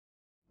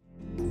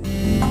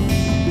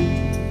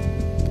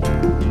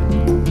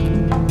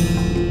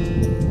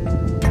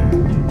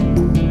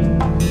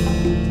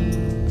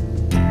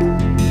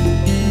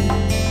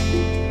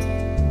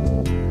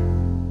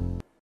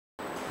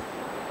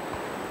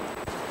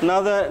Now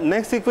the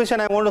next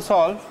equation I want to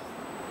solve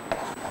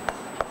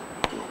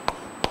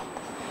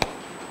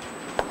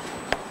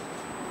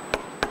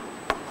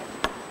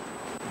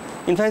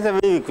in fact is a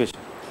wave equation,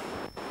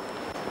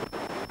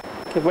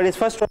 okay, but it's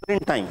first order in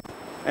time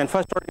and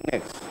first order in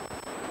x.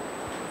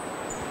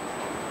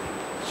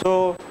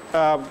 So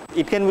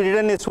it can be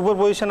written as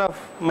superposition of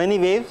many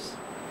waves.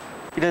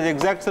 It has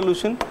exact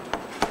solution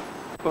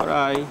for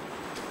I.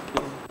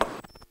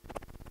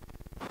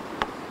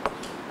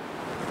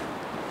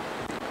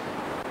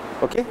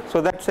 Okay, so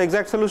that's the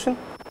exact solution.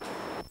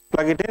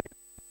 Plug it in.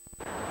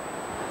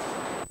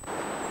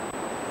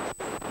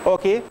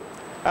 Okay,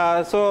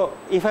 so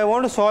if I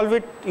want to solve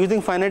it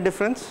using finite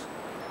difference,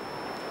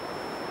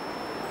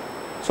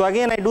 so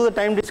again I do the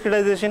time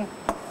discretization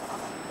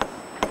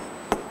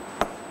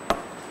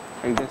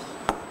like this.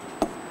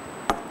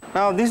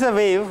 Now this is a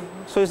wave,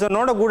 so it's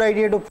not a good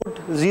idea to put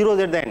zeros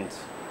at the ends.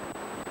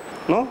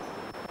 No,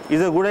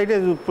 it's a good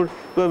idea to put,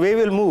 the wave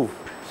will move,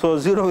 so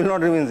 0 will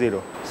not remain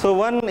 0. So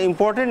one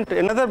important,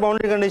 another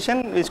boundary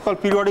condition is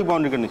called periodic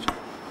boundary condition.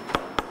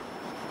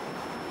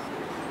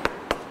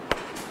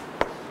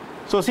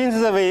 So since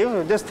it's a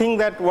wave, just think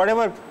that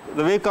whatever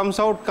the wave comes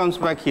out comes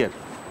back here.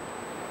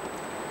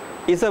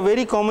 It's a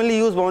very commonly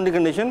used boundary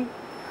condition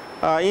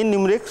in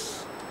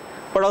numerics,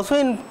 but also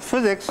in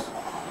physics.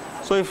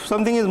 So if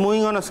something is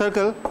moving on a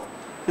circle,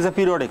 it's a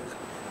periodic.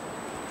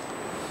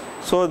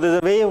 So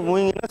there's a wave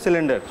moving in a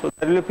cylinder, so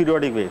that will be a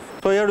periodic wave.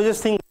 So you have to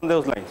just think on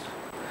those lines.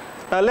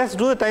 Now let's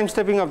do the time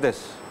stepping of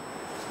this.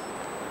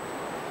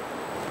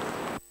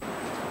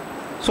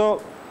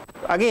 So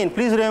again,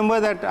 please remember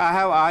that I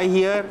have I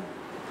here,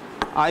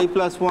 I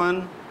plus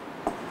 1,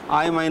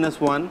 I minus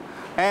 1,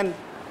 and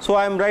so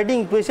I am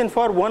writing equation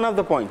for one of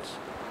the points,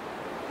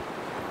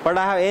 but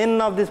I have n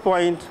of these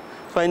points,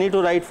 so I need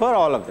to write for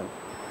all of them.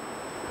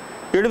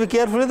 You have to be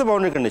careful with the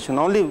boundary condition.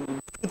 Only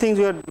few things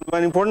you have,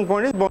 one important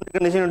point is boundary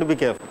condition, you have to be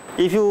careful.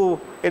 If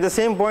you at the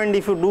same point,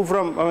 if you do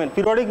from,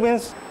 periodic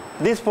means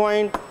this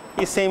point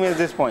is same as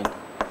this point,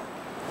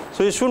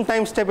 so you shouldn't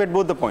time step at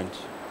both the points.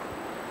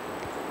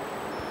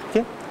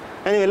 Okay.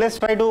 Anyway, let's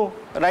try to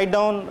write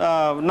down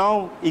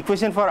now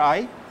equation for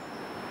I.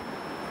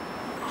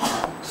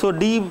 So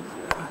d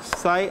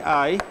psi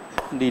I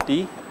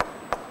dt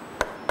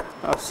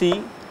of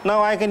c.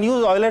 Now I can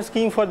use Euler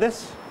scheme for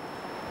this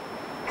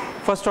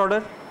first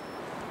order.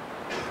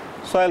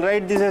 So I'll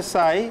write this as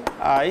psi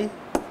I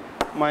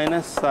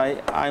minus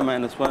psi I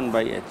minus 1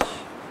 by h.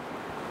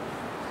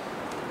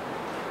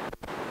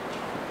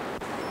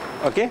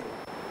 Okay.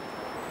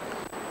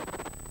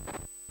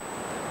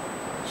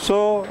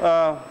 So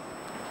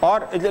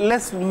or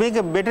let's make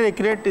a better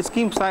accurate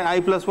scheme, psi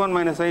I plus 1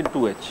 minus I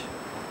 2h.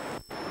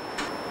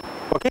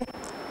 Okay.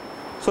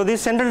 So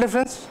this central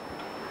difference,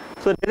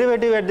 so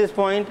derivative at this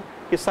point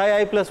is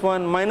psi I plus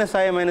 1 minus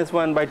I minus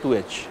 1 by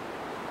 2h.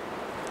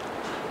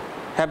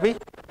 Happy?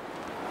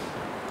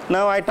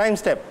 Now I time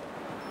step.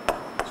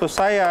 So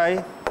psi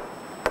I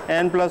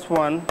n plus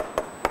 1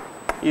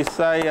 is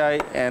psi I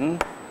n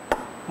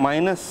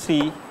minus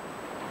c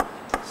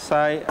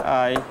psi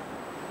I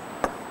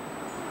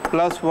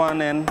plus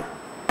 1 n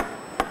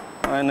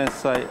minus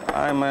psi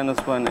I minus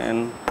 1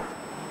 n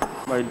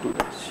by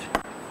 2h.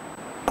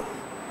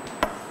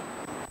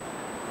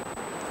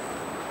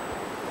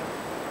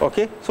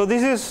 Okay, so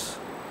this is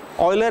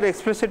Euler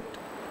explicit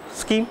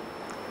scheme.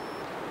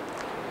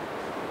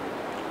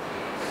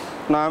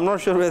 Now I am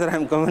not sure whether I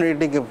am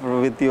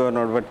communicating with you or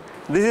not, but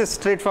this is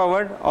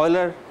straightforward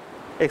Euler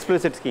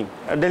explicit scheme,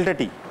 delta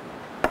t.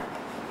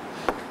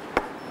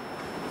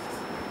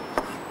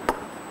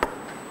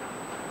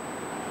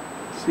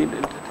 See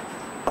delta t.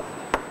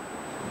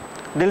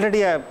 Delta t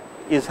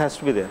has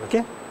to be there.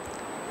 Okay.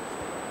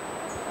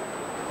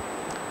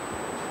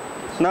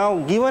 Now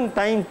given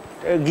time,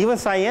 given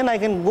psi n, I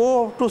can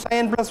go to psi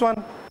n plus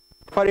 1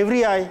 for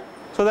every I.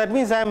 So that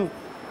means I am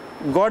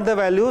got the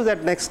values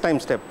at next time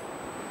step.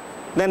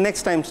 Then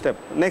next time step,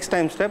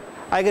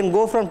 I can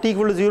go from t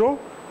equal to 0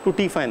 to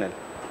t final.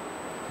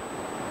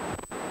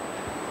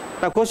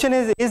 Now question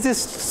is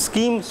this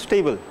scheme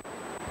stable?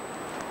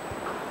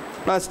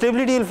 Now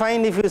stability you will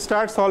find if you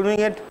start solving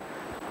it,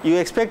 you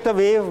expect a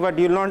wave, but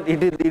you will not,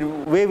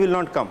 wave will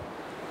not come.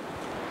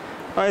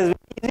 Now it is very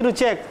easy to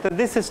check that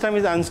this system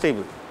is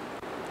unstable.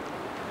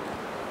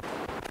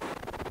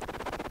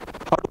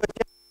 How do I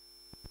check?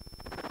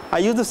 I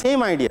use the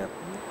same idea.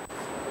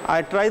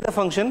 I try the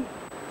function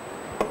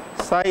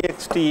psi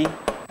xt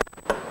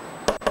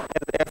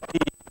as ft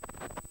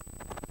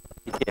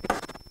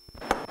dx.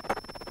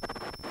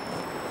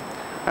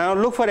 Now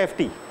look for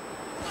ft.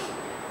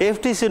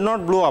 Ft should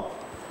not blow up,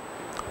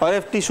 or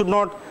ft should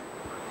not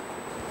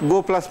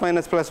go plus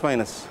minus plus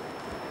minus.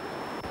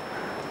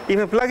 If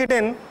I plug it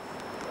in,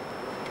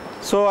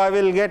 so I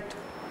will get,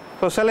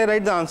 so shall I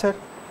write the answer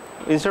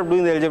instead of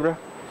doing the algebra?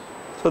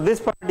 So this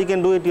part you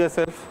can do it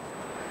yourself,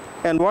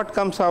 and what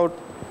comes out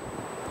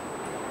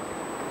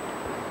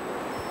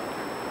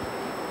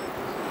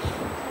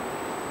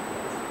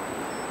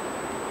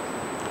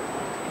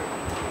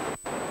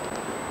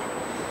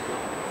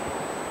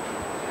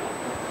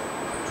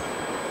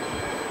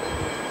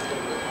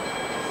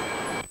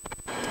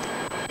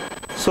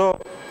So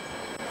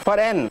for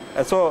n,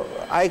 so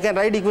I can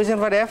write equation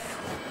for f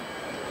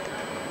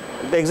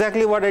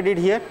exactly what I did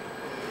here,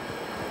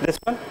 this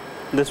one,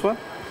 this one.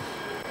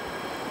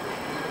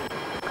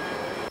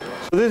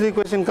 So this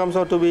equation comes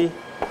out to be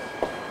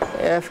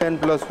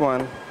fn plus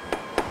 1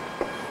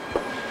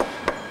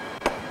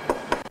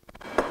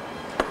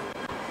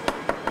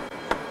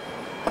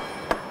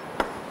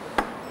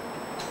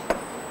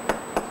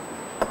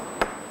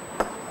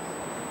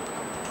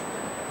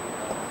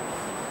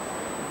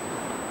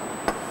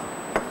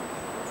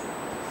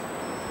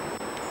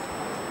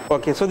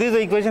 okay. So this is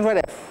the equation for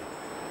f.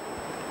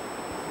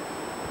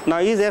 Now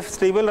is f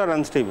stable or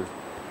unstable?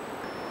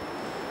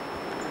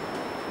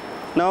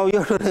 Now you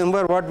have to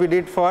remember what we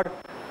did for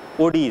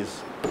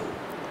ODEs.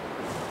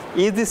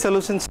 Is this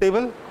solution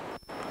stable?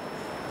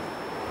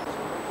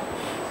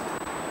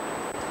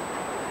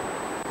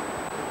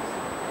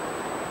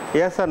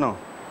 Yes or no?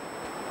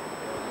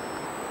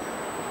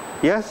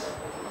 Yes?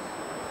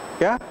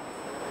 Yeah?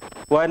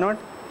 Why not?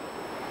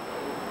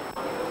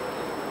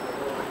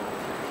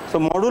 So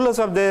modulus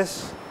of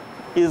this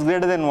is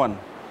greater than 1.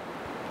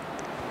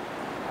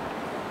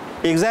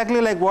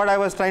 Exactly like what I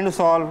was trying to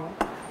solve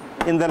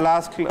in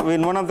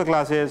one of the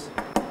classes,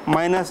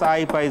 minus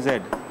I pi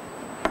z.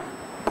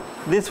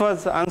 This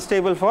was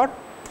unstable for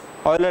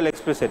Euler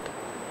explicit.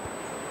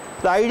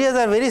 The ideas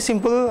are very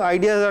simple,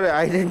 ideas are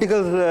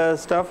identical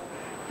stuff,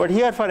 but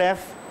here for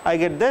f I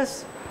get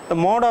this, the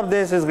mod of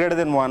this is greater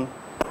than 1,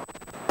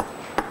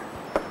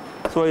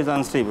 so it's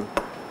unstable.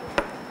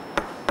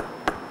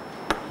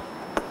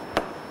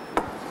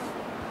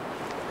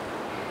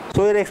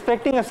 So you're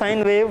expecting a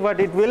sine wave, but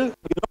it will,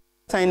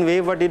 sine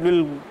wave, but it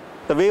will,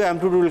 the wave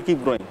amplitude will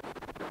keep growing.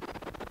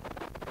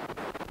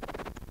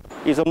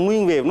 It's a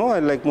moving wave, no,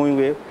 like moving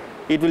wave,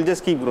 it will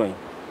just keep growing.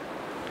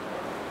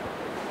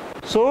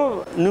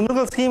 So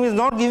numerical scheme is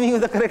not giving you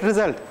the correct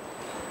result.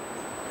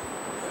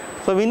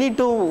 So we need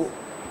to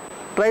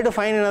try to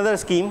find another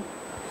scheme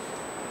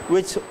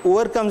which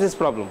overcomes this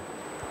problem.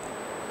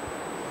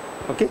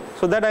 Okay,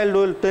 so that I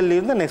will tell you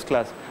in the next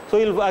class. So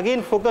we will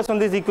again focus on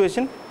this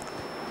equation.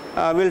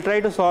 We will try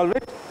to solve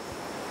it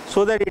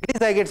so that at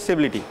least I get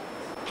stability.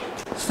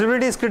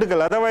 Stability is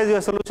critical, otherwise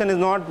your solution is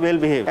not well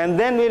behaved. And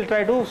then we will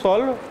try to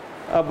solve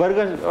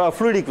a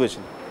fluid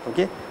equation.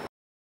 Okay.